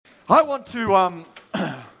I want to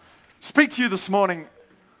speak to you this morning,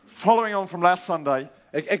 following on from last Sunday,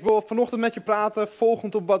 Ik wil vanochtend met je praten,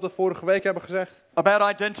 volgend op wat we vorige week hebben gezegd,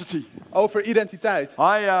 about identity. over identiteit.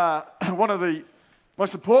 One of the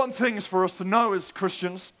most important things for us to know as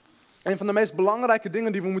Christians Een van de meest belangrijke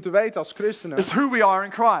dingen die we moeten weten als christenen, is who we are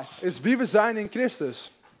in Christ. is wie we zijn in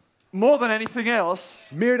Christus. More than anything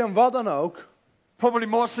else, Meer dan wat dan ook. probably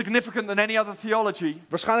more significant than any other theology.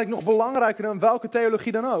 Waarschijnlijk nog belangrijker dan welke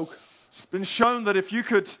theologie dan ook. It's been shown that if you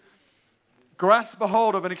could grasp a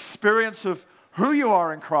hold of an experience of who you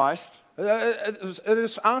are in Christ, Er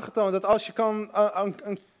is aangetoond dat als je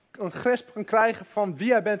een grasp kan krijgen van wie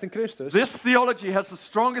jij bent in Christus, this theology has the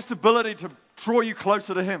strongest ability to draw you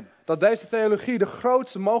closer to Him. dat deze theologie de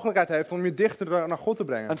grootste mogelijkheid heeft om je dichter naar God te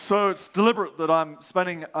brengen. And so it's deliberate that I'm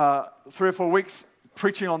spending 3 or 4 weeks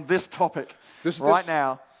preaching on this topic Dus het right is-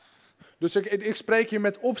 now, Dus ik spreek hier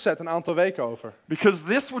met opzet een aantal weken over. because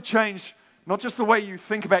this will change not just the way you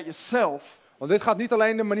think about yourself, Want dit gaat niet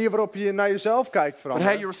alleen de manier waarop je naar jezelf kijkt but how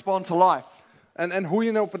veranderen. you respond to life, En hoe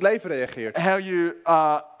je op het leven reageert. how you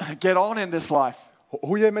get on in this life,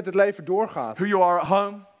 Hoe je met het leven doorgaat. who you are at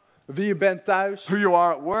home, Wie je bent thuis. who you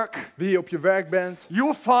are at work. Wie je op je werk bent. You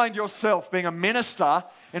will find yourself being a minister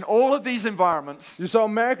in all of these environments, Je zal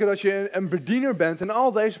merken dat je een bediener bent in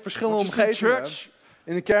al deze verschillende not just in omgevingen. church,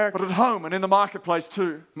 In de kerk, but at home and in the marketplace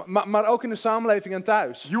too. maar ook in de samenleving en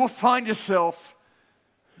thuis. You will find yourself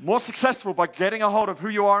more successful by getting a hold of who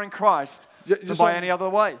you are in Christ Je than zal- by any other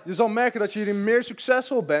way. Je zal merken dat je hierin meer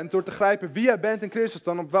succesvol bent door te grijpen wie jij bent in Christus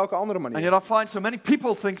dan op welke andere And manier. yet I find so many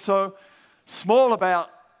people think so small about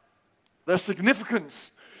their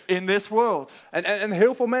significance in this world. En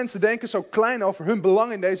heel veel mensen denken zo klein over hun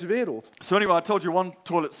belang in deze wereld. So anyway, I told you one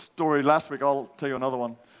toilet story last week. I'll tell you another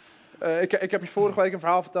one. Ik heb je vorige week een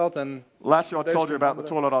verhaal verteld en Last year I Deze told you about the andere.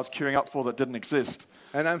 toilet I was queuing up for that didn't exist.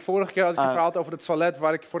 vorige keer had ik je verhaald over het toilet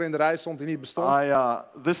waar ik voor in de rij stond die niet bestond.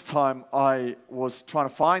 This time I was trying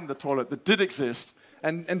to find the toilet that did exist,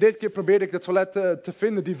 En dit keer probeerde ik de toilet te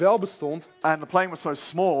vinden die wel bestond. and the plane was so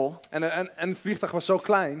small. En het vliegtuig was zo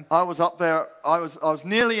klein. I was up there. I was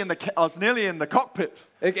nearly in the cockpit.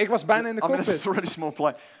 Ik was bijna in de I mean, this is cockpit. a really small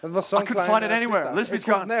plane. Het was I zo'n couldn't klein find it anywhere. vliegtuig. Lisby's Ik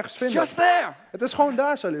kon het going, nergens it's vinden. just there. Het is gewoon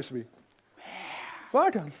daar, zei Lisby.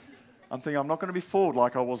 Waar dan? I'm thinking I'm not going to be fooled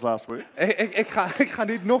like I was last week. Ik ga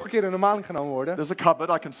niet nog een keer in de maling genomen worden. There's a cupboard.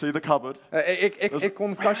 I can see the cupboard. Ik kon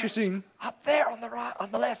het kastje zien. Up there on the right, on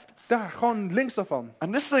the left. Daar, gewoon links daarvan.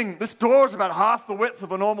 And this door is about half the width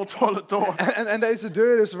of a normal toilet door. En deze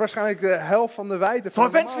deur is waarschijnlijk de helft van de wijdte So van I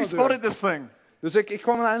een eventually normale deur. spotted this thing. Dus ik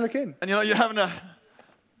kwam er eindelijk in. And you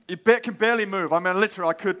can barely move. I mean, literally,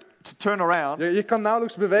 I could turn around. Je kan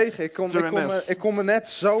nauwelijks bewegen. Ik kon me net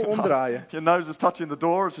zo omdraaien. Your nose is touching the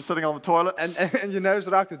door as you're sitting on the toilet. En je neus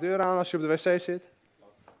raakt de deur aan als je op de wc zit.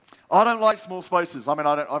 I don't like small spaces. I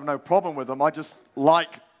mean, I have no problem with them. I just like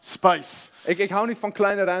space. Ik hou niet van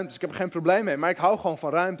kleine ruimtes. Ik heb er geen probleem mee. Maar ik hou gewoon van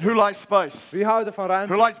ruimte. Who likes space? Wie houdt er van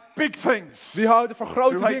ruimte? Who likes big things? Wie houdt er van Who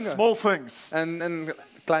grote hates dingen? small things? En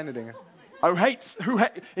kleine dingen.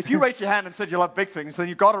 If you raise your hand and said you love big things, then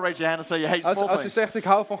you've got to raise your hand and say you hate small Als je things. zegt ik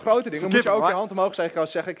hou van grote dingen, moet je ook je hand omhoog zeggen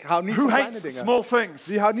als je zegt ik hou niet Who van kleine hates dingen. small things?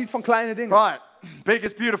 Wie houdt niet van kleine dingen? Right. Big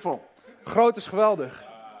is beautiful. Groot is geweldig.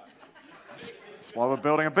 That's why we're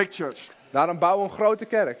building a big church. Daarom bouwen we een grote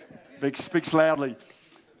kerk. Big speaks loudly.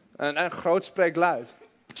 En groot spreekt luid.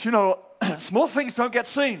 But you know, small things don't get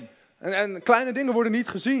seen. En kleine dingen worden niet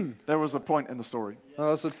gezien. There was a point in the story.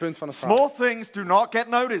 Dat is het punt van het verhaal. Small things do not get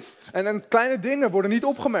noticed. En kleine dingen worden niet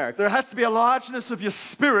opgemerkt. There has to be a largeness of your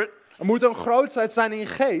spirit, Er moet een grootheid zijn in je a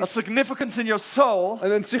geest. significance in your soul,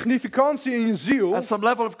 En een significantie in je ziel. and some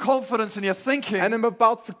level of confidence in your thinking. En een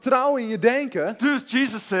bepaald vertrouwen in je denken. Do as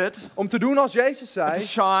Jesus said, Om te doen als Jezus and to zei.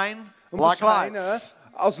 shine Om te like schijnen lights,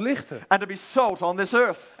 als lichten. and to be salt on this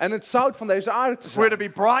earth. En het zout van deze aarde te If we're to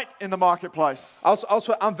zijn. be bright in the marketplace, Als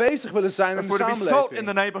we aanwezig willen zijn in if de we're to be salt in the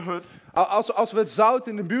samenleving. neighborhood, Als we het zout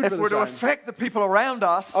in de buurt if we're willen to zijn. affect the people around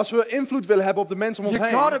us, Als we invloed willen hebben op de mensen om ons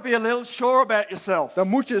you've got to heen. be a little sure about yourself. Dan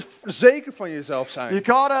moet je zeker van jezelf zijn.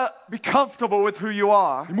 You've got to be comfortable with who you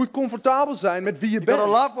are. Je moet comfortabel zijn met wie je You've got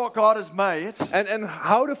to bent. love what God has made En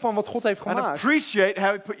houden van wat God heeft and gemaakt. appreciate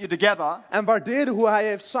how He put you together. En waarderen hoe hij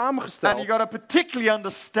heeft And samengesteld. you've got to particularly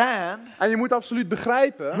understand En je moet absoluut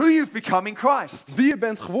begrijpen who you've become in Christ. wie je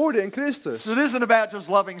bent geworden in Christus. So it isn't about just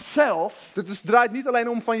loving self. Het draait niet alleen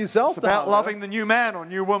om van jezelf It's te about houden. loving the new man or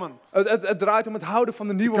new woman Het draait om het houden van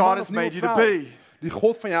de nieuwe God man has of nieuwe made you to vrouw. be. die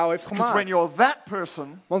God van jou heeft Because when gemaakt. you're that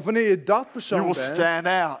person, Want wanneer je dat you persoon will bent, stand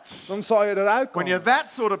out. dan zal je eruit When you're komen.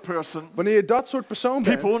 that sort of person, Wanneer je dat soort persoon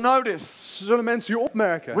bent, people will notice. zullen mensen je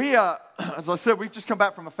opmerken. We as I said, we've just come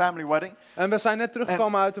back from a family wedding. En we zijn net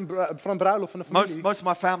teruggekomen uit van een bruiloft van de familie. Most of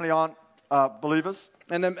my family aren't believers.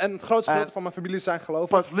 En het grootste gedeelte van mijn familie zijn gelovig.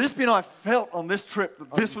 Both Lisby and I felt on this trip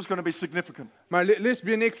that this was going to be significant. Maar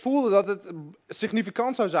Lisby en ik voelden dat het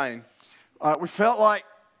significant zou zijn. We felt like,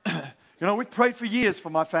 we prayed for years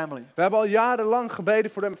for my family. We hebben al jarenlang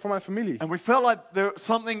gebeden voor mijn familie. And we felt like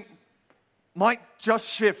something might just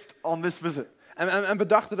shift on this visit. En we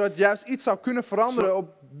dachten dat juist iets zou kunnen veranderen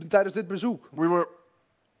tijdens dit bezoek. We were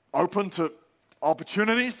open to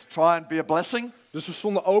opportunities to try and be a blessing. Dus we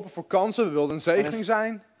stonden open voor kansen, we wilden een zegening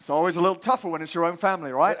zijn. It's always a little tougher when it's your own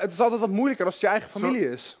family, right? Het is altijd wat moeilijker als het je eigen familie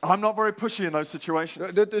is. I'm not very pushy in those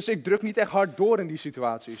situations. Dus ik druk niet echt hard door in die So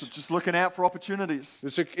situaties. just looking out for opportunities.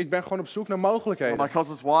 Dus ik ben gewoon op zoek naar One of mogelijkheden. my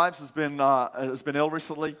cousin's wives has been ill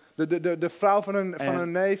recently, De vrouw van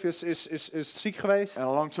hun neef is ziek geweest. and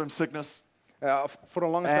a long-term sickness. Voor een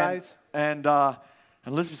lange tijd. And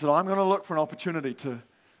Elizabeth said, I'm going to look for an opportunity to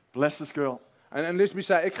bless this girl. En Lisby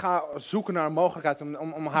zei, ik ga zoeken naar een mogelijkheid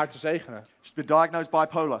om haar te zegenen. She's been diagnosed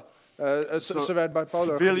bipolar. Ze werd bipolar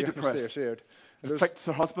severely gediagnosticeerd. Affects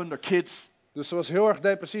her husband, her kids, Dus ze was heel erg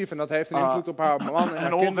depressief en dat heeft een invloed op haar man en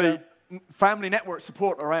haar and all kinderen. the family network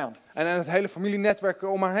support around. En het hele familienetwerk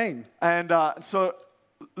om haar heen. And so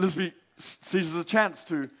Lisby sees as a chance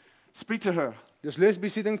to speak to her. Dus Lisby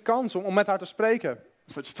ziet een kans om met haar te spreken.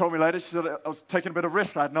 So she told me later, she said, I was taking a bit of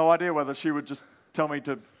risk. I had no idea whether she would just tell me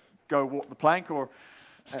to go walk the plank or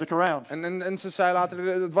stick around. En ze zei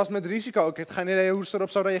later, het was met risico. Ik had geen idee hoe ze erop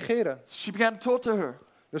zou reageren. So she began to talk to her.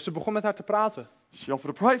 Dus ze begon met haar te praten. She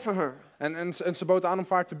offered to pray for her. En ze bood aan om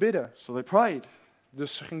voor haar te bidden. So they prayed.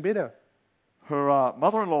 Dus ze ging bidden. Her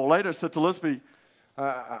mother-in-law later said to Lisby,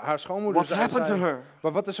 Haar schoonmoeder what's happened to her?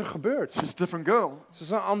 Wat is er gebeurd? She's a different girl. Ze is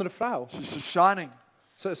een andere vrouw. She's just shining.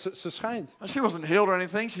 Ze schijnt. And she wasn't healed or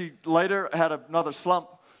anything. She later had another slump.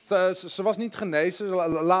 Ze was niet genezen.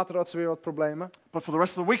 Later had ze weer wat problemen. But for the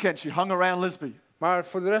rest of the weekend, she hung around Lisby. Maar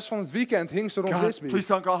voor de rest van het weekend hing ze rond God, Lisby. please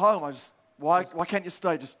don't go home. Why can't you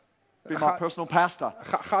stay? Just be my personal pastor.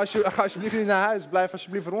 Ga alsjeblieft niet naar huis. Blijf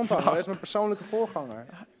alsjeblieft rondhangen. Hij is mijn persoonlijke voorganger.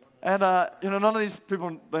 And none of these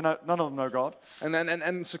people, none of them know God.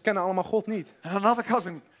 En ze kennen allemaal God niet. And another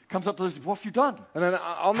cousin comes up to Lisby, what have you done? En een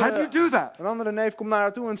How do you do that? andere neef komt naar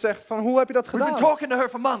haar toe en zegt van, hoe heb je dat We've been gedaan? talking to her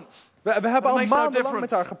for months. We hebben al makes no maandenlang met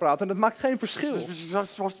difference. haar gepraat en dat maakt geen verschil.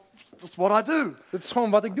 That's what I do. Dat is gewoon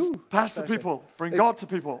wat ik doe. Pastor people, bring God to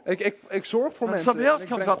people. Ik zorg voor And mensen. somebody else Ik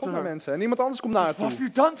comes breng up God to naar her. mensen. En iemand anders komt naar haar What toe.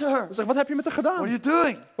 have you done to her? Ze zegt, wat heb je met haar What are gedaan? you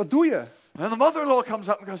doing? Wat doe je? And the mother-in-law comes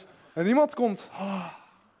up and goes, En iemand komt.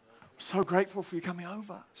 so grateful for you coming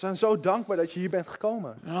over. We zijn zo dankbaar dat je hier bent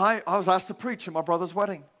gekomen. And I was asked to preach at my brother's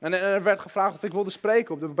wedding. En er werd gevraagd of ik wilde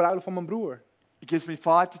spreken op de bruiloft van mijn broer. He gives me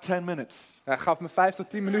 5 to 10 minutes. Hij gaf me 5 tot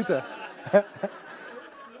 10 minuten.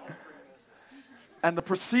 And the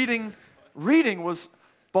preceding reading was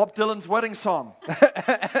Bob Dylan's wedding song.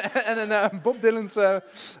 En een Bob Dylan's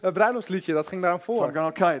bruiloftsliedje, dat ging daaraan So I'm voor. going,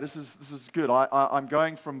 okay, this is good. I'm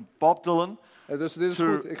going from Bob Dylan, Dus dit is to-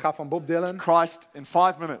 goed. Ik ga van Bob Dylan Christ, in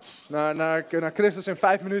 5 minutes. naar Christus in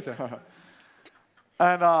 5 minuten.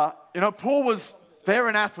 And, Paul was there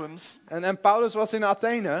in Athens, En Paulus was in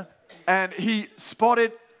Athene. and he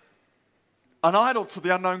spotted an idol to the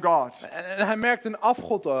unknown God. En hij merkte een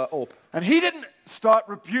afgod op. And he didn't start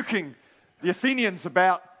rebuking the Athenians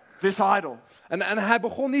about this idol. En hij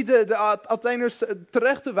begon niet de Atheners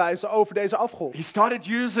terecht te wijzen over deze afgod. He started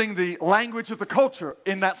using the language of the culture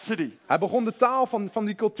in that city. Hij begon de taal van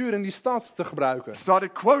die cultuur in die stad te gebruiken. He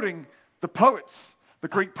started quoting the poets, the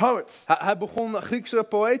Greek poets. Hij begon Griekse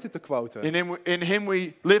poëten te quoten. In him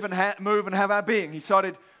we live and move and have our being. He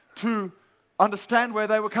started to understand where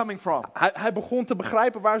they were coming from. Hij begon te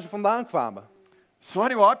begrijpen waar ze vandaan kwamen. So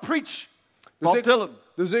anyway, I preach Bob Dylan.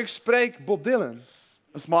 Dus ik spreek Bob Dylan.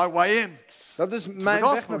 That's my way in Dat is to the mijn weg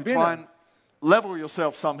gospel. naar You try and binnen. level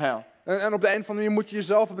yourself somehow. En op de een of andere manier moet je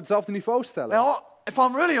jezelf op hetzelfde niveau stellen. Now, if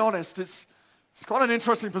I'm really honest, it's quite an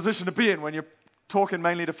interesting position to be in when you're talking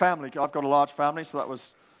mainly to family. I've got a large family, so that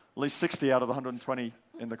was at least 60 out of the 120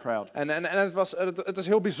 in the crowd. En het is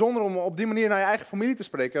heel bijzonder om op die manier naar je eigen familie te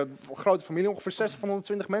spreken. Een grote familie, ongeveer 60 van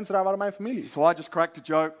 120 mensen daar waren mijn familie. So I just cracked a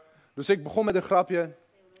joke, Dus ik begon met een grapje.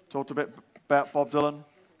 talked a bit about Bob Dylan,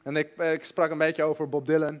 En ik sprak een beetje over Bob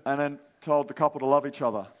Dylan. and then told the couple to love each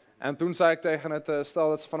other. En toen zei ik tegen het stel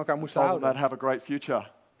dat ze van elkaar moesten Told them they'd houden. have a great future.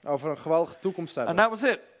 Over een geweldige toekomst And hebben. that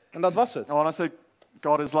was it. En dat was het. And I said,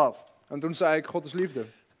 God is love. En toen zei ik, God is liefde.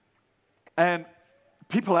 And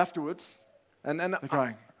people afterwards En They're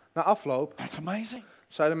going, na afloop that's amazing.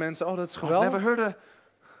 zeiden mensen, oh dat is I've never geweldig. heard a,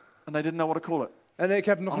 and they didn't know what to call it. En ik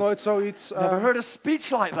heb nog nooit zoiets, Never heard a speech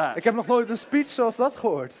like that. ik heb nog nooit een speech zoals dat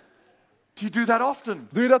gehoord. Do you do that often?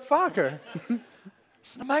 Doe je dat vaker?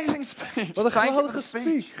 It's an amazing speech. Wat een Thank you for geweldige the speech.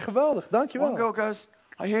 speech. Geweldig, One dankjewel. girl goes,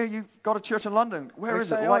 I hear you got a church in London. Where Ik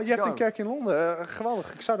is it? zei, I'd oh, like je to hebt een go. kerk in Londen.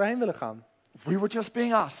 Geweldig, ik zou daarheen willen gaan. We were just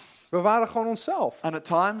being us. We waren gewoon onszelf. And at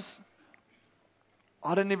times,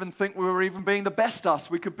 I didn't even think we were even being the best us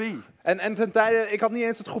we could be. En ten tijde, ik had niet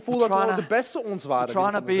eens het gevoel dat we trying wel to- de beste ons We're waren. die we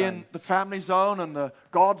trying to konden be zijn. in the family zone and the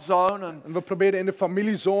God zone. En we probeerden in de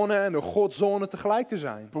familiezone en de godzone tegelijk te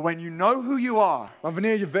zijn. But when you know who you are, Maar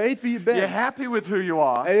wanneer je weet wie je you're bent happy with who you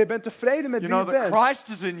are, en je bent tevreden met you wie know je that bent Christ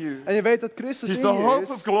is in you. en je weet dat Christus He's in the je hope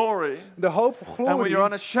of is, glory. de hoop van And when glorie, you're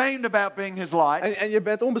unashamed about being his light, en je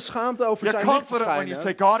bent onbeschaamd over you're zijn licht te confident when you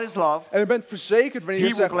schijnen, say God is love. en je bent verzekerd wanneer He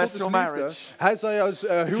je will zegt God bless is your liefde, marriage. hij zal jou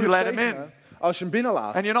huwelijk let him zegenen als je hem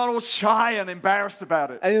binnenlaat. And you're not all shy and embarrassed about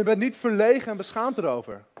it. En je bent niet verlegen en beschaamd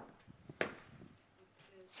erover.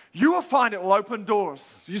 You will find it will open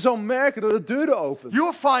doors. Je zal merken dat het deuren opent. You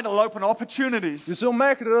will find it will open opportunities Je zult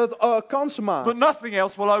merken dat het kansen that maakt nothing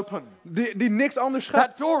else will open. die niks anders schept.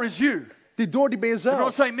 That door is you. Die deur die ben je Everyone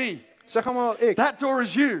zelf. say me. Zeg allemaal ik. That door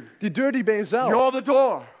is you. Die deur die ben je zelf. You're the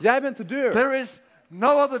door. Jij bent de deur. There is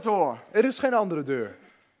no other door. Er is geen andere deur.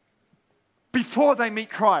 Before they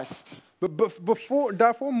meet Christ,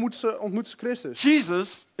 Daarvoor ontmoet ze Christus.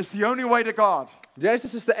 Jesus is the only way to God.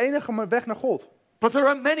 Jezus is de enige weg naar God. But there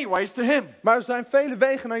are many ways to Him. Maar er zijn vele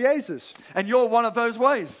wegen naar Jezus. And you're one of those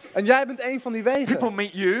ways. En jij bent een van die People wegen.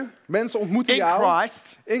 meet you Mensen ontmoeten in jou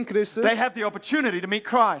Christ. in Christus. They have the opportunity to meet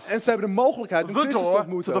Christ. En ze hebben de mogelijkheid om The Christus te door to the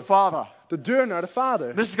ontmoeten. Father. De deur naar de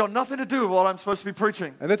Vader. This has got nothing to do with what I'm supposed to be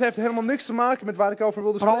preaching. En dit heeft helemaal niks te maken met waar ik over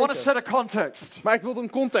wilde But I want to spreken. set a context. Maar ik wilde een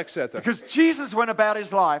context zetten. Because Jesus went about his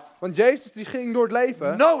life Want Jezus die ging door het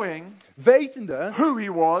leven, knowing wetende who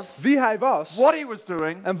he was, wie hij was what he was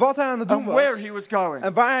doing, en wat hij aan het doen and where was he was going.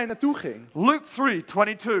 en waar hij naartoe ging. Luke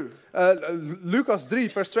 3:22 Lucas 3,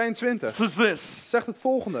 vers 22 says this. zegt het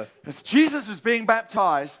volgende. As Jesus was being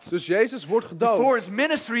baptized, Dus Jezus wordt before gedoopt. his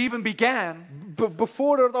ministry even began,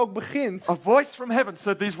 Voordat het ook begint, a voice from heaven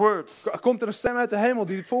said these words. komt er een stem uit de hemel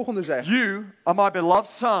die het volgende zegt. You are my beloved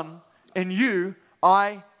son, in you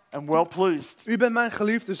I am well pleased. U bent mijn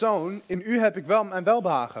geliefde zoon, in u heb ik wel mijn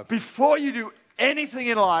welbehagen. Before you do anything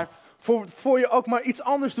in life, Voor je ook maar iets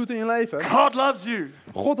anders doet in je leven. God loves you.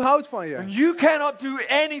 God houdt van je. And you cannot do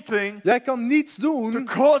anything Jij kan niets to doen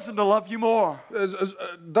cause him to love you more.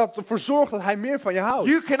 dat ervoor zorgt dat hij meer van je houdt.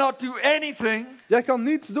 You cannot do anything Jij kan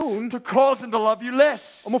niets doen to cause him to love you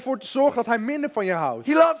less. om ervoor te zorgen dat hij minder van je houdt.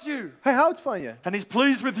 He loves you Hij houdt van je. and he's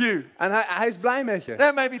pleased with you. En hij is blij met je.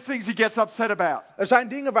 There may be things he gets upset about. Er zijn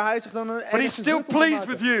dingen waar hij zich dan he's still pleased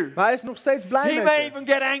with you. Maar hij is nog steeds blij He met may je. even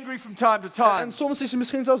get angry from time to En time. soms is hij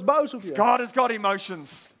misschien zelfs boos op je. God has got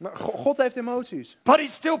emotions. Maar God heeft emoties. But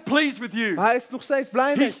he's still pleased with you. Maar hij is nog steeds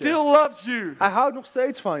blij He met je. still loves you. Hij houdt nog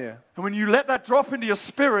steeds van je. And when you let that drop into your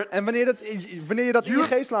spirit, En wanneer je dat in je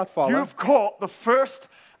geest laat vallen, you've caught the first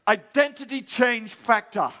identity change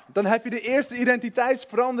factor. dan heb je de eerste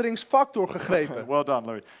identiteitsveranderingsfactor gegrepen. Well done,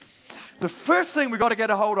 Louis. The first thing we've got to get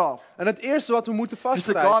a hold of En het eerste wat we moeten is that God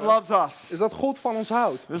vastgrijpen, loves us. is dat God van ons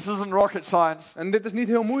houdt. This isn't rocket science. En dit is niet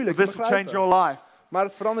heel moeilijk te This will change begrijpen. your life. Maar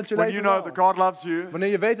het verandert je When you leven know wel. that God loves you Wanneer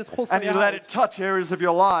je weet dat God van and je you let houdt, it touch areas of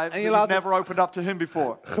your lives that je you've laat het- never opened up to Him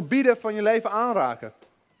before. gebieden van je leven aanraken.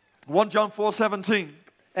 1 John 4:17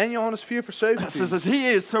 En Johannes 4 vers says 17. as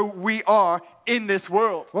He is, so we are in this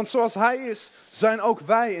world. Want zoals hij is, zijn ook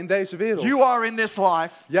wij in deze wereld. You are in this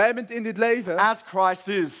life Jij bent in dit leven as Christ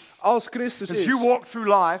is. als Christus As is. you walk through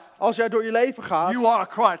life, Als jij door je leven gaat, you are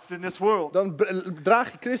Christ in this world. dan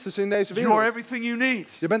draag je Christus in deze You are wereld. everything you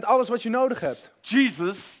need. Je bent alles wat je nodig hebt.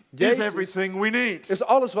 Jesus Jezus is everything we need. Is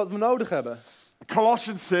alles wat we nodig hebben.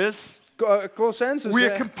 Colossians says Colossenses we are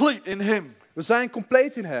zegt, complete in Him. we zijn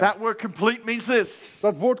compleet in hem. That word complete means this.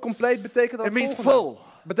 Dat woord compleet betekent dat It means volgende. full.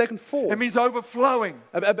 Betekent vol. It means overflowing.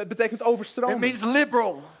 Het betekent It overstromen. means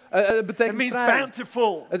liberal. Het It betekent means vrij.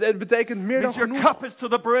 bountiful. Het betekent meer It dan means your genoeg. cup is to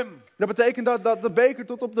the brim. Dat betekent dat de beker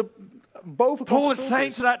tot op de bovenkant Paul is gevuld saying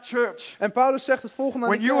is. to that church, En Paulus zegt het volgende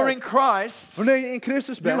aan when de you are kerk. in Christ, Wanneer je in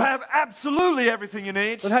Christus you bent, have absolutely everything you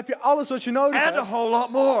need dan heb je alles wat je nodig and a hebt. whole lot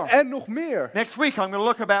more. En nog meer. Next week I'm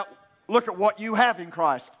going to look at what you have in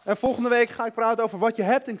Christ. En volgende week ga ik praten over wat je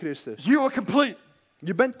hebt in Christus. You are complete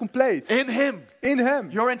Je bent compleet. in Him. In hem.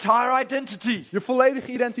 Your entire identity Je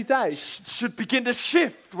volledige identiteit should begin to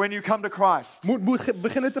shift when you come to Christ. moet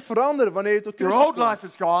beginnen te veranderen wanneer je tot Your Christus old komt. life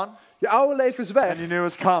is gone Je oude leven is and weg your new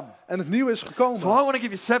has come. en het nieuwe is gekomen. So I want to give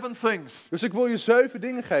you 7 things Dus ik wil je 7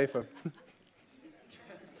 dingen geven.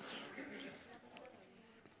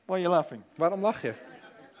 Why are you laughing? Waarom lach je?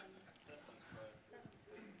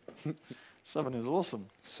 7 is awesome.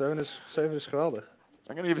 7 is geweldig.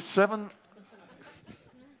 I'm going to give you 7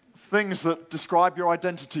 things that describe your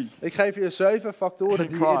identity. Ik geef je 7 factoren In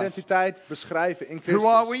die je Christ. identiteit beschrijven in Who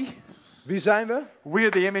are Christus. we? Wie zijn we? We are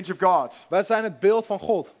the image of God. Wij zijn het beeld van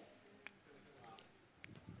God.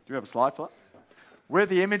 Do you have a slide for that? We're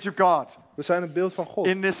the image of God We zijn het beeld van God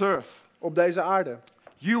in this earth. op deze aarde.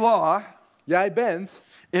 You are, Jij bent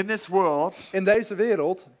in this world, in deze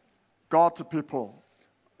wereld God to people.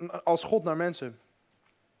 als God naar mensen.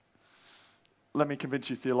 Let me convince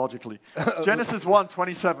you theologically. Genesis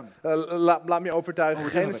 1:27. Laat me overtuigen. Oh,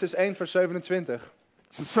 we doen Genesis 1 vers 27.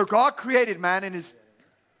 So God created man in his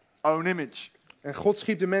own image. En God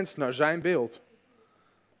schiep de mens naar zijn beeld.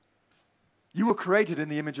 You were created in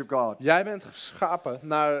the image of God. Jij bent geschapen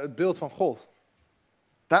naar het beeld van God.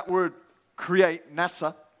 That word create,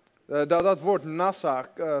 nasa, Dat woord nasa,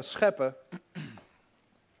 scheppen,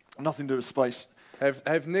 nothing to do with space.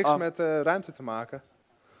 heeft niks met ruimte te maken.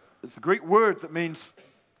 It's the Greek word that means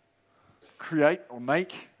create or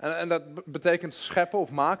make, En dat betekent scheppen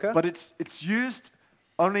of maken. but it's used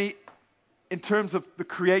only in terms of the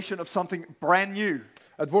creation of something brand new.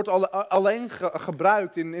 Het wordt alleen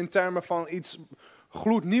gebruikt in termen van iets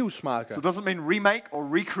gloednieuws So maken. it doesn't mean remake or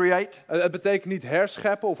recreate. Het betekent niet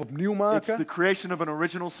herscheppen of opnieuw It's maken. the creation of an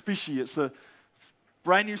original species. It's the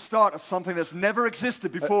brand new start of something that's never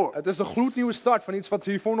existed before. Het is de gloednieuwe start van iets wat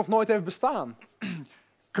hiervoor nog nooit heeft bestaan.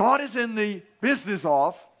 God is in the business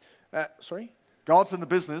of, Sorry? God's in the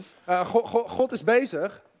business God is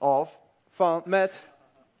bezig of met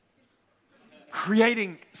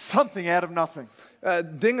creating something out of nothing.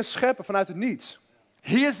 dingen scheppen vanuit het niets.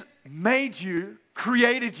 He has made you,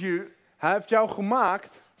 created you Hij heeft jou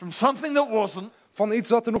gemaakt from something that wasn't van iets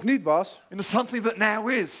dat er nog niet was, into something that now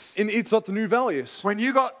is. in iets dat er nu wel is. When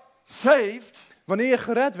you got saved, Wanneer je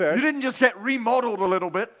gered you werd, didn't just get remodeled a little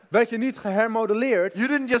bit. werd je niet gehermodelleerd, You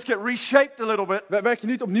didn't just get reshaped a little bit. werd je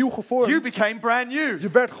niet opnieuw You gevormd. became brand new. Je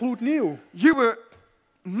werd gloednieuw. You were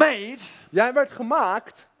made Jij werd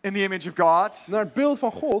gemaakt in the image of God. naar het beeld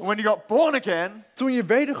van God. When you got born again, Toen je you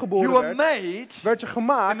wedergeboren were werd, made werd je in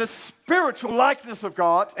gemaakt the spiritual likeness of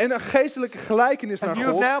God. in een geestelijke gelijkenis And naar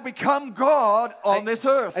you have God. now become God on this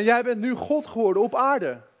earth. En jij bent nu God geworden op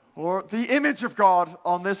aarde. Or the image of God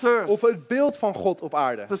on this earth. Of het beeld van God op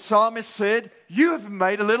aarde. The psalmist said, you have been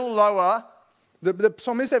made a little lower De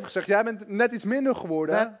psalmist heeft gezegd, jij bent net iets minder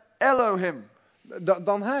geworden than Elohim.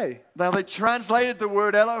 dan hij. Now they translated the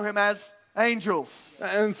word Elohim as angels.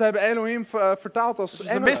 En ze hebben Elohim vertaald als It's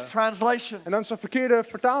a engelen. mistranslation. En dat is een verkeerde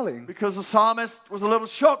vertaling. Because the psalmist was a little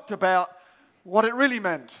shocked about what it really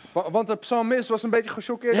meant. Want de psalmist was een beetje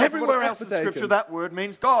gechoqueerd over wat Everywhere het else echt in scripture betekent. that word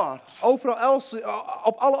means God. Overal else,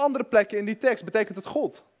 op alle andere plekken in die tekst betekent het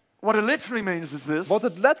God. What it literally means is this. Wat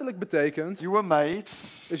het letterlijk betekent, You were made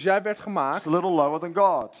is jij werd just gemaakt a little lower than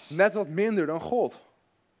God. net wat minder dan God.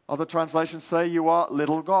 Other translations say you are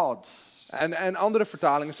little gods. En andere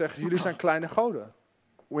vertalingen zeggen, jullie zijn kleine goden.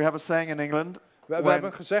 We have a saying in England, We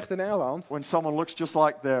hebben gezegd in Engeland, when someone looks just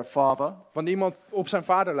like their father, wanneer iemand op zijn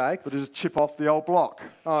vader lijkt, that is a chip off the old block.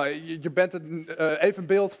 oh, je bent een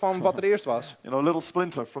evenbeeld van wat er eerst was. You know, a little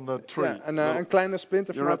splinter from the tree. Ja, een kleine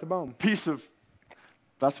splinter You're vanuit de boom. piece of,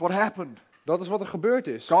 that's what happened. Dat is wat er gebeurd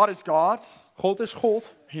is. God is God. God is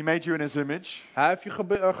God. He made you in his image, Hij heeft je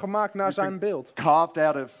gemaakt naar zijn beeld. carved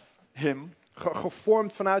out of him.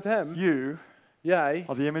 Gevormd vanuit hem. You Jij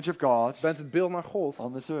are the image of God bent het beeld naar God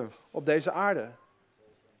on this earth. op deze aarde.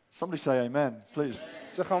 Somebody say amen, please.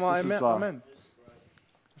 Zeg allemaal This amen. is, Amen.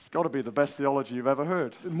 It's got to be the best theology you've ever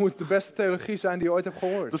heard. Het moet de beste theologie zijn die je ooit hebt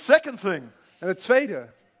gehoord. The second thing En het tweede,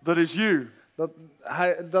 that is you,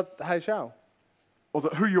 dat hij is jou. or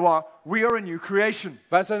that who you are, we are a new creation.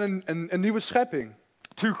 Wij zijn een nieuwe schepping.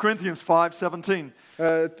 2 Corinthians 5:17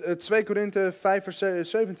 2 Korinthe 5 vers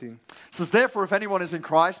 17. says, therefore, if anyone is in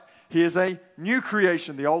Christ, he is a new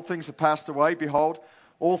creation. The old things have passed away. Behold,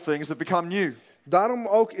 all things have become new. Daarom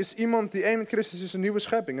ook is iemand die één met Christus is een nieuwe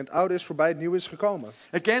schepping. Het oude is voorbij, het nieuwe is gekomen.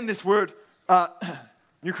 Again, this word,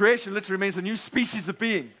 new creation, literally means a new species of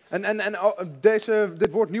being.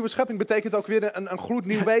 Dit woord nieuwe schepping betekent ook weer een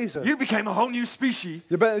gloednieuw wezen. You became a whole new species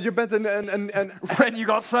Je bent een when you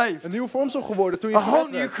got saved. nieuw vormsel geworden toen je A whole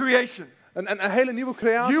gered new werd. creation. Een hele nieuwe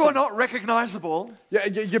creatie. You are not recognizable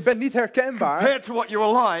Je bent niet herkenbaar compared to what you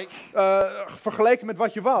were like vergeleken met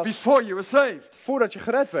wat je was before you were saved. voordat je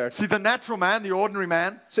gered werd. See, the natural man, the ordinary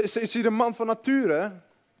man, Zie de man van nature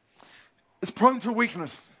is prone to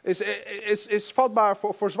weakness. is vatbaar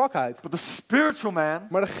voor zwakheid. But the spiritual man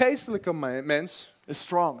Maar de geestelijke mens is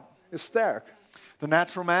strong. is sterk. The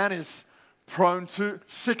natural man is prone to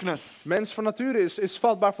sickness. Mens van nature is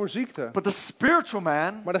vatbaar voor ziekte. But the spiritual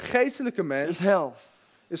man Maar de geestelijke is mens health.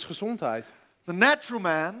 is gezondheid. The natural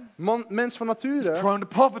man Mens van is nature prone to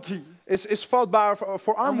poverty is vatbaar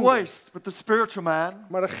voor and armoede. waste. But the spiritual man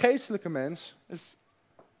Maar de geestelijke mens, is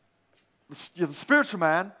the spiritual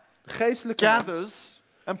man de geestelijke mens gathers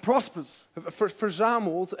and prospers.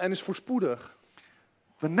 verzamelt en is voorspoedig.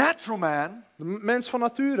 The natural man De mens van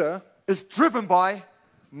nature is driven by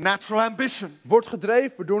natural ambition. wordt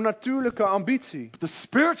gedreven door natuurlijke ambitie. The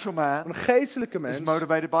spiritual man Een geestelijke is mens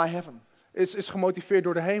motivated by heaven. is gemotiveerd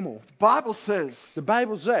door de hemel. The Bible says De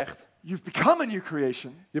Bijbel zegt, you've become a new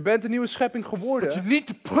creation, je bent een nieuwe schepping but you geworden, need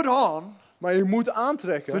to put on maar je moet the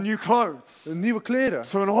aantrekken new clothes. de nieuwe kleren.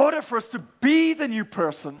 So in order for us to be the new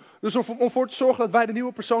person, Dus om voor te zorgen dat wij de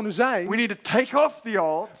nieuwe personen we zijn, need to take off the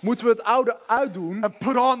old moeten we het oude uitdoen and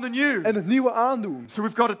put on the new. en het nieuwe aandoen. So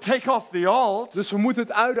we've got to take off the old. Dus we moeten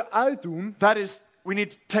het oude uitdoen. That is, we need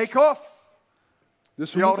to take off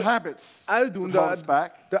Dus we the old moeten habits uitdoen that hold us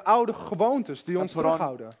back. de oude gewoontes die ons put on-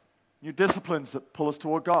 terughouden. New disciplines that pull us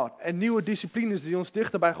toward God. En nieuwe disciplines die ons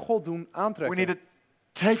dichter bij God doen We need aantrekken. to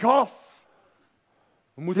take off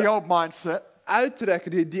We the moeten old mindset,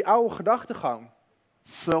 uittrekken die oude gedachtegang.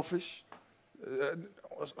 selfish,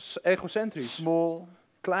 Egocentrisch, small,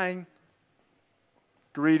 klein,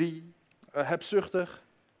 greedy. hebzuchtig.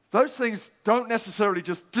 Those things don't necessarily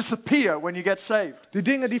just disappear when you get saved. Die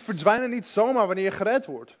dingen die verdwijnen niet zomaar wanneer je gered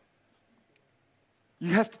wordt.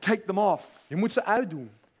 You have to take them off. Je moet ze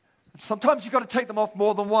uitdoen. Sometimes you've got to take them off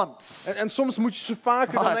more than once. En soms moet je ze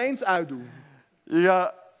vaker dan Right. eens uitdoen. Yeah,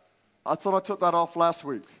 I thought I took that off last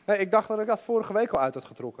week. Hey, ik dacht dat ik dat vorige week al uit had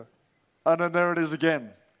getrokken. And then there it is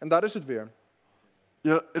again. En daar is het weer.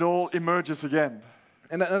 Yeah, it all emerges again.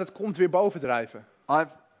 En het komt weer bovendrijven. I've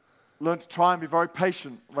learned to try and be very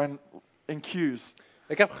patient when in queues.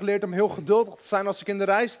 Ik heb geleerd om heel geduldig te zijn als ik in de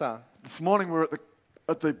rij sta. This morning we were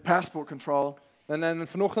at the passport control En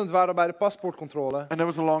vanochtend waren we bij de paspoortcontrole. and there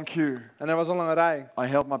was a long queue. En er was een lange rij. I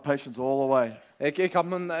held my patience all the way Ik had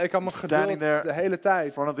mijn Standing geduld there. de hele in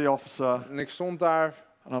tijd. front of the officer En ik stond daar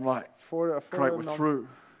and I'm like, voor great, de we're man. through.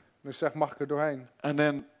 En ik zeg, mag ik er doorheen? And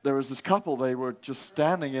then there was this couple, they were just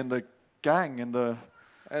standing in the gang in the,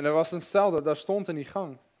 En er was een stel dat daar stond in die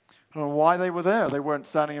gang. I don't know why they were there. They weren't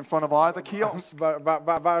standing in front of either kiosk.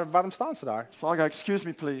 Waarom staan ze daar? So I go, excuse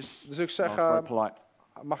me please. Dus ik I zeg, was very polite.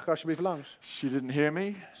 mag ik alsjeblieft langs? She didn't hear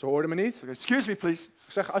me. Ze hoorden me niet. So I go, excuse me please.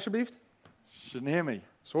 Ik zeg, alsjeblieft. She didn't hear me.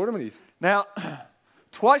 Ze hoorden me niet. Now,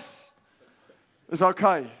 twice is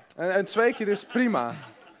okay. En 2 keer is prima.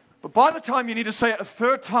 But by the time you need to say it a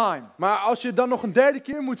third time, Maar als je het dan nog een 3e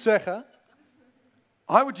keer moet zeggen.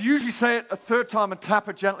 I would usually say it a third time and tap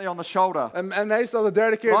her gently on the shoulder. En meestal de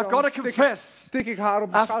 3e keer. But I've got Dan to confess, tik ik haar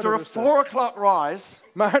op de after schouder. a rustig. 4 o'clock rise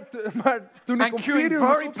Maar toen ik and om 4 queuing uur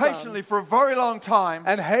moest very opstaan. patiently for a very long time,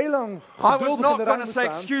 En heel lang I was geduldig in not de rij going to moest say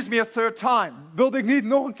staan. excuse me a third time. Wilde ik niet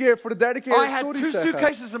nog een keer voor de 3e keer I had sorry 2 zeggen.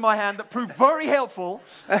 suitcases in my hand that proved very helpful.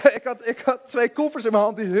 ik had 2 koffers in mijn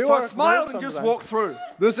hand die heel So I erg smiled behulpzaam and just zijn. walked through.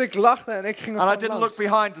 Dus ik lachte en ik ging er And I gewoon didn't look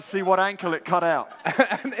langs. behind to see what ankle it cut out.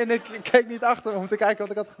 En ik keek niet achter om te kijken wat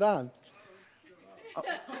ik had gedaan.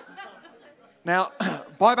 Now,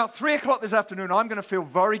 by about 3 o'clock this afternoon, I'm going to feel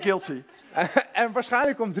very guilty. En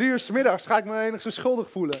waarschijnlijk om 3 uur 's middags ga ik me enigszins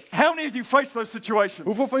schuldig voelen. How many of you face those situations?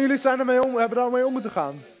 Hoeveel van jullie hebben daarmee om moeten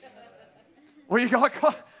gaan? Where you go,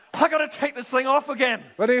 I got to take this thing off again.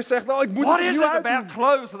 Wanneer je zegt, oh ik moet What het is opnieuw it about uitdoen.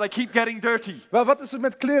 clothes that they keep getting dirty? Wel, wat is het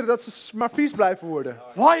met kleren dat ze maar vies blijven worden?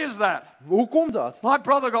 Why is that? Hoe komt dat? My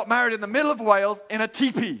brother got married in the middle of Wales in a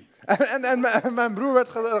teepee. En mijn broer werd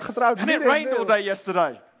getrouwd And it midden in rained all Wales. day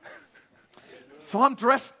yesterday. So I'm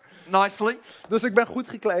dressed nicely. Dus ik ben goed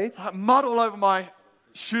gekleed. Mud all over my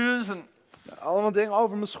shoes. And Allemaal dingen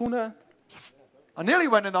over mijn schoenen. I nearly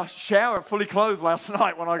went in the shower fully clothed last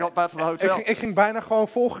night when I got back to the hotel. Ik ging bijna gewoon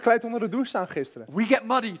volgekleed onder de douche staan gisteren. We get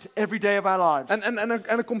muddied every day of our lives. En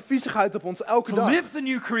er komt viezigheid op ons elke To dag. live the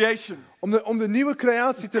new creation, Om de nieuwe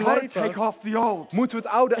creatie te we've got to take leven, off the old. moeten we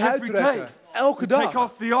het oude Every uittrekken. day. Elke Take dag.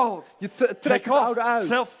 off the old. Je trekt Take het oude off uit.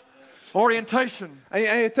 self-orientation. En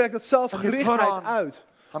je trekt dat zelfgerichtheid uit.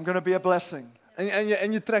 I'm going to be a blessing.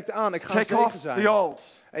 En je trekt aan, ik ga een Take off zegen zijn. the old.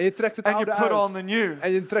 En je trekt het And you oude put uit. on the new.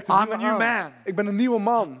 En je trekt het I'm nieuwe a new aan. man. Ik ben een nieuwe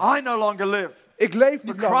man. I no longer live. Ik leef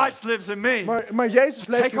niet But langer. Christ lives in me. Maar Jezus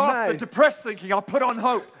leeft Take in off the mij. depressed thinking. I put on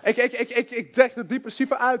hope. Ik trek het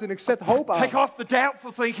depressieve uit en ik zet hoop Take aan. off the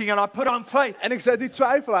doubtful thinking and I put on faith. En ik zet die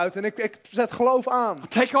twijfel uit en ik zet geloof aan.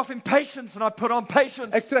 Take off impatience and I put on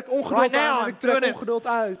patience. Ik trek ongeduld Right now aan en I'm ik trek doing it. ongeduld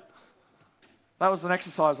uit. That was an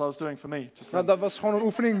exercise I was doing for me. Just Nou, then. dat was gewoon een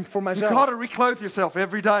oefening voor You've mijzelf. got to reclothe yourself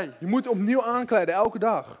every day. Je moet opnieuw aankleden, elke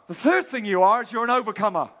dag. The third thing you are is you're an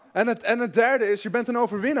overcomer. En het derde is, je bent een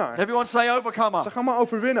overwinnaar. Everyone say overcomer. Zeg maar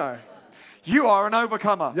overwinnaar. You are an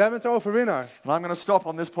overcomer. Jij bent een overwinnaar. And I'm going to stop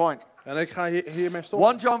on this point. En ik ga hiermee stoppen.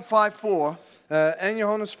 1 John 5:4 En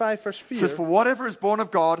Johannes 5 vers says, 4. for whatever is born of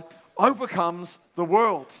God overcomes the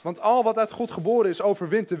world. Want al wat uit God geboren is,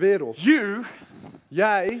 overwint de wereld. You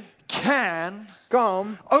Jij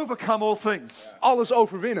kan overcome all things. alles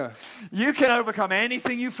overwinnen. You can overcome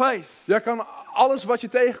anything you face. Jij kan alles wat je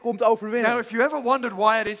tegenkomt Now, overwinnen. if you ever wondered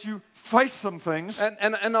why it is you face some things,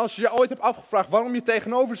 En als je je ooit hebt afgevraagd waarom je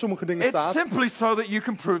tegenover sommige dingen it's staat, simply so that you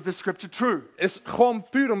can prove the scripture true. is gewoon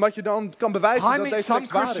puur omdat je dan kan bewijzen I dat meet deze some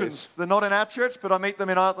tekst waar Christians, is. they're not in our church, but I meet them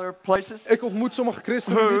in other places, Ik ontmoet sommige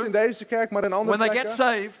christenen, Who, niet in deze kerk, maar in andere when they get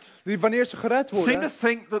plekken, saved, die wanneer ze gered seem to worden,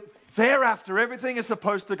 think that thereafter everything is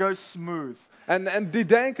supposed to go smooth. en die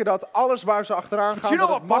denken dat alles waar ze achteraan But gaan, you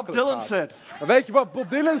know dat what het Bob makkelijk Dylan gaat. said? Maar weet je wat Bob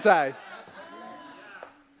Dylan zei?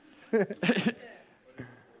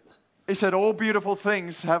 He said, all beautiful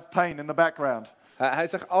things have pain in the background. Hij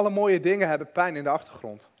zegt, alle mooie dingen hebben pijn in de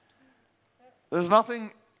achtergrond. There's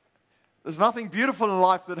nothing beautiful in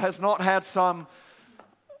life that has not had some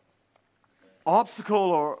obstacle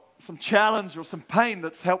or some challenge or some pain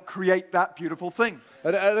that's helped create that beautiful thing.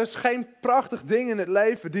 Er is geen prachtig ding in het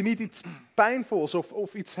leven die niet iets pijnvols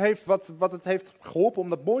of iets heeft wat het heeft geholpen om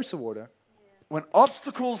dat moois te worden. When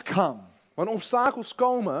obstacles come, Wanneer obstakels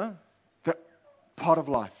komen, they're part of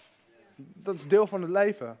life. dat is deel van het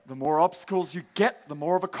leven. The more obstacles you get, the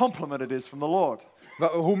more of a compliment it is from the Lord.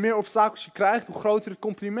 Hoe meer obstakels je krijgt, hoe groter het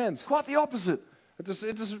compliment. It's quite the opposite. Het is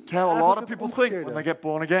Tell a lot eigenlijk of het people think omgekeerde. when they get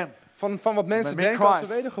born again. Van wat mensen They meet denken als ze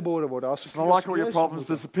Christ. wedergeboren worden. Als ze It's not like all your Jezus problems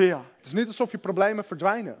ontmoeten. disappear. Het is niet alsof je problemen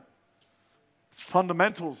verdwijnen.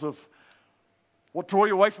 Fundamentals of what draw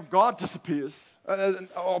you away from God disappears.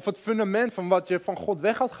 Of het fundament van wat je van God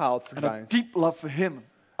weg had gehaald And a verdwijnt. deep love for Him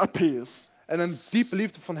appears. En een diepe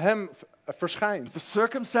liefde van hem verschijnt. The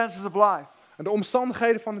circumstances of life En de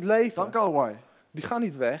omstandigheden van het don't leven, go away. die gaan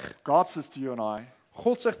niet weg. God says to you and I,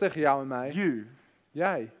 God zegt tegen jou en mij, you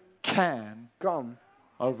jij can kan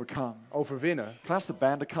overcome. overwinnen. Can I ask the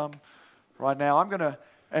band to come right now? I'm going to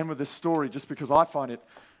end with this story just because I find it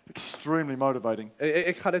extremely motivating.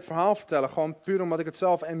 Ik ga dit verhaal vertellen, gewoon puur omdat ik het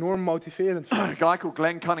zelf enorm motiverend vind. A guy called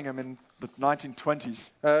Glenn Cunningham in the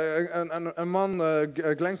 1920s Een man,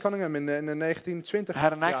 Glenn Cunningham in de 1920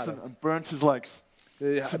 had an accident and burnt his legs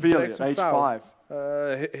Hij severely breekt at zijn age vrouw.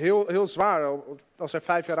 5. Heel zwaar als hij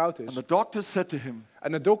 5 jaar oud And is. the doctor said to him,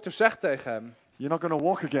 En de dokter zegt tegen hem, you're not going to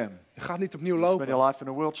walk again. je gaat niet opnieuw You spend your lopen. life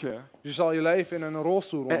in a wheelchair. Je zal je leven in een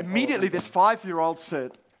rolstoel And immediately this 5-year-old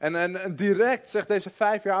said, En direct zegt deze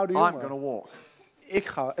 5 jaar oude I'm going jongen, to walk.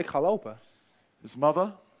 ik ga lopen. His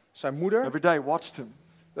mother Zijn moeder every day watched him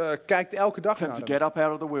kijkt elke dag attempt naar to hem. get up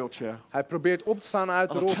out of the wheelchair Hij probeert op te staan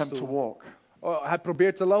uit de and attempt to rolstoel. walk. Hij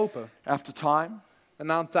probeert te lopen. After time, En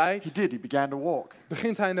na een tijd he did. He began to walk.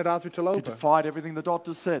 begint hij inderdaad weer te He lopen. defied everything the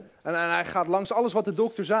doctor said. En hij gaat langs alles wat de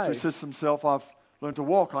dokter So he zei. says to himself, I've learned to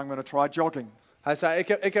walk. I'm going to try jogging. Hij zei,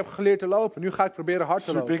 ik heb geleerd te lopen, nu ga ik proberen hard te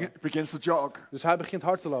So he lopen. begins to jog. Dus hij begint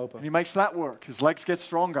hard te And lopen. he makes that work. His legs get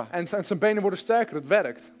stronger. En zijn benen worden sterker, het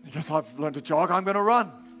werkt. He goes, I've learned to jog. I'm going to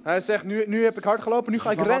run. Hij zegt, nu heb ik hard gelopen, nu He ga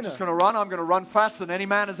says, ik I'm not rennen. just going to run. I'm going to run faster than any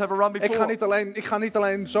man has ever run Ik before. ga niet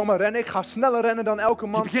alleen zomaar rennen, ik ga sneller rennen dan elke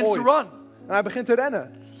He man begins to ooit. run. En hij begint te rennen.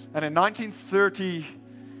 And in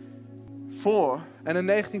 1934, En in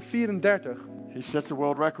 1934 he sets a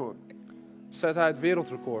world record. zet hij het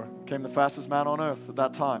wereldrecord. Became the fastest man on earth at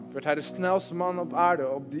that time. Werd hij de snelste man op aarde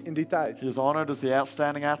in die tijd. He was honored as the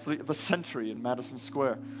outstanding athlete of the century in Madison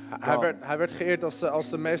Square. Hij werd geëerd als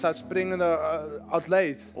de meest uitspringende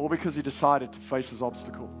atleet. All because he decided to face his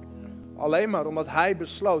obstacle. Alleen maar omdat hij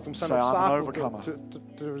besloot om zijn Say, I'm an obstakel overcomer.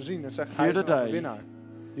 te zien. En zegt, Here hij is een today. overwinnaar.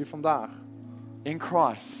 Hier vandaag. In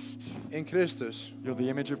Christ, In Christus you're the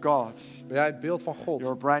image of God. ben jij het beeld van God.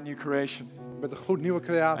 You're a brand new creation. Je bent een gloednieuwe And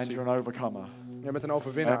creatie. you're an overcomer. Jij bent een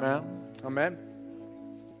overwinnaar. Amen. Amen.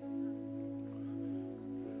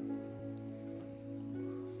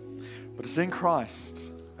 But it's in Christ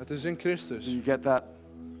Het is in that Christus you get that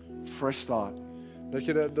fresh start.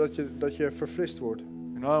 dat je verfrist wordt.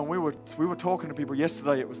 You know, and we were talking to people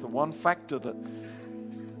yesterday. It was the one factor that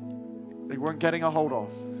they weren't getting a hold of.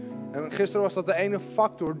 En gisteren was dat de ene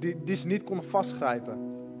factor die ze niet konden vastgrijpen.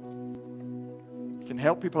 You can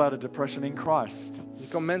help people out of depression in Christ. Je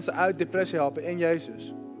kan mensen uit depressie helpen in Jezus.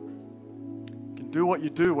 You can do what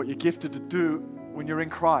you're gifted to do when you're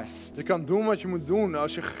in Christ. Je kan doen wat je moet doen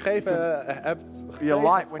als je gegeven hebt. Be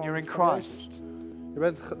a light when you're in van Jezus. Christ.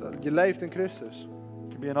 Je leeft in Christus. You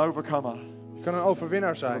can be an overcomer. Je kan een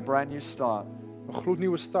overwinnaar With a zijn. brand new start. Een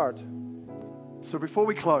gloednieuwe start. So before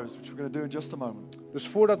we close, which we're going to do in just a moment, Dus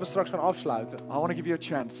voordat we straks gaan afsluiten, I want to give you a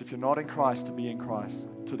chance, if you're not in Christ, to be in Christ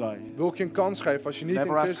today. wil ik je een kans geven als je niet Never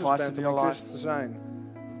in asked Christus Christ bent into om in your Christus te zijn.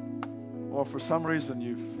 Or for some reason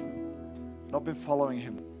you've not been following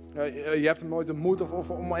Him. Je hebt hem nooit ontmoet of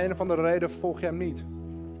om een of andere reden volg je hem niet.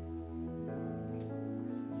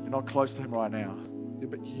 You're not close to Him right now.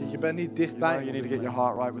 Je bent niet You dichtbij know you hem op need to dit get your moment.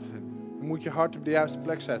 heart right with Him. Je moet je hart op de juiste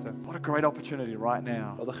plek zetten. What a great opportunity right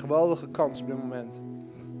now. Wat een geweldige kans op dit moment.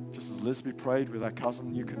 Just as Lisby prayed with our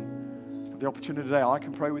cousin, you can have the opportunity today. I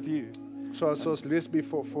can pray with you. Zoals Lisby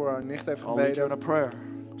voor haar nicht heeft I'll lead you in a gebeden. prayer.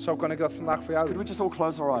 Zo kan ik dat vandaag voor jou Could doen. we just all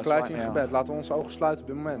close our Ik eyes leid right je in now? gebed. Laten we onze ogen sluiten op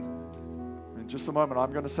dit moment. In just a moment,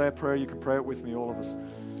 I'm going to say a prayer. You can pray it with me, all of us.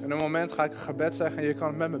 In een moment ga ik een gebed zeggen en je kan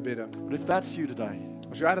het met me bidden. But if that's you today,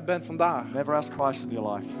 Als jij dat bent vandaag, never ask Christ into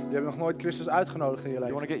your life. je hebt nog nooit Christus uitgenodigd in je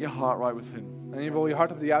You want leven. to get your heart right with Him. En je wil je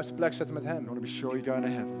hart op de juiste plek zetten met You hem. want to be sure you're going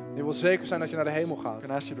to heaven. Je wil zeker zijn dat je naar de hemel I'm gaat. going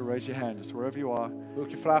to ask you to raise your hand, just wherever you are. Wil ik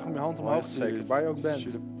je vragen om je hand omhoog te steken, waar je ook bent.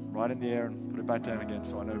 Shoot it right in the air and put it back down again,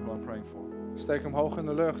 so I know who I'm praying for. Steek hem hoog in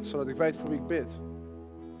de lucht, zodat ik weet voor wie ik bid.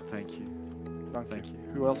 Thank you. Dank Thank je.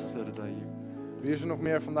 you. Who else is there today? You. Wie is er nog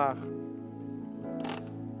meer vandaag?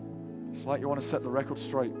 It's like you want to set the record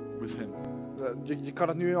straight with Him. Je kan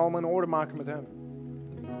het nu allemaal in orde maken met hem.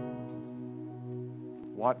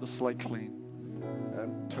 Wipe the slate clean.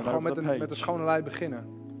 Gewoon met een schone lei beginnen.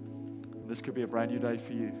 This could be a brand new day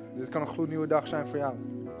for you. Dit kan een gloednieuwe dag zijn voor jou.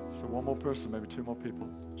 So one more person, maybe two more people.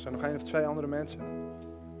 Er zijn nog 1 of 2 andere mensen.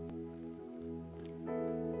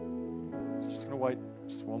 So just going to wait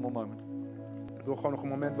just one more moment. Ik wil gewoon nog een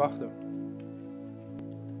moment wachten.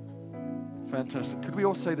 Fantastic. Could we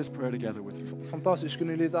all say this prayer together with you? Fantastisch,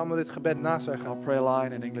 kunnen jullie allemaal dit gebed nazeggen? I'll pray a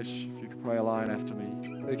line in English, if you could pray a line after me.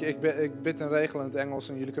 Ik bid een regel in het Engels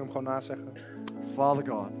en jullie kunnen hem gewoon nazeggen. Father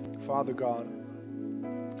God, Father God,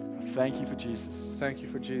 thank you for Jesus. thank you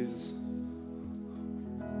for Jesus.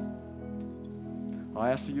 I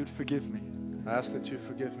ask that you'd forgive me I ask that you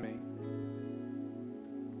forgive me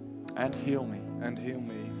and heal me. and heal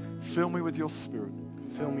me. Fill me with your Spirit.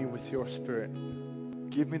 Fill me with your spirit.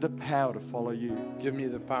 Give me the power to follow you. Give me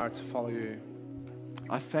the power to follow you.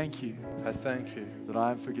 I thank you I thank you that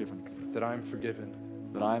I am forgiven, that I am forgiven,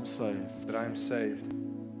 that I am saved, that I am saved,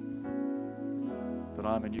 that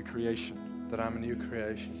I am a new creation. that I'm a new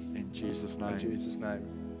creation. In Jesus' In name, Jesus' name.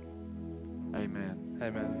 amen.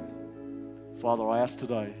 Amen. Father, I ask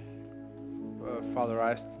today, Father,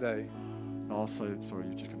 I ask today. and I'll say, sorry,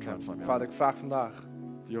 you just can translate me. Vader, ik vraag vandaag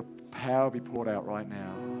Your power be poured out right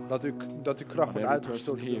now. dat uw kracht wordt every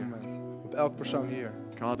uitgestort op person dit here. moment. Op elke persoon hier.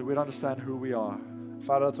 God, that we'd understand who we are,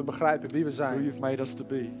 Vader, dat we begrijpen wie we who zijn. you've made us to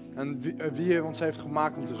be, En wie u ons heeft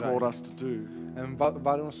gemaakt om te you've called zijn. us to do. En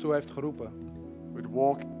waar u ons toe heeft geroepen. We'd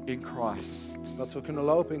walk in Christ. Dat we kunnen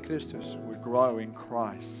lopen in Christus. We'd grow in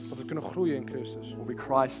Christ. Dat we kunnen groeien in Christus. We'll be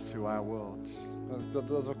Christ to our world.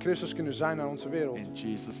 Dat we Christus kunnen zijn naar onze wereld. In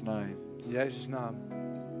Jesus' name, In Jezus' naam.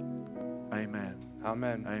 amen.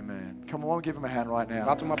 Amen. Amen. Come on, give him a hand right now.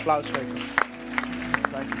 Laten we hem applaus geven.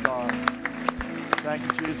 Thank you, God. Thank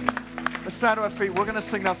you, Jesus. Let's stand to our feet. We're going to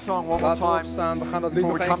sing that song one more Laten we time opstaan. We gaan dat lied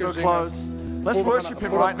before nog we één come to keer a zingen. close. Let's worship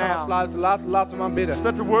him right Voordat we gaan now. afsluiten, laten we hem aanbidden. Just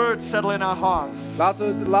let the word settle in our hearts. Laat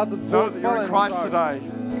het Know woord that you're vallen in in ons Christ hart.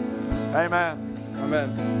 today. Amen. Amen.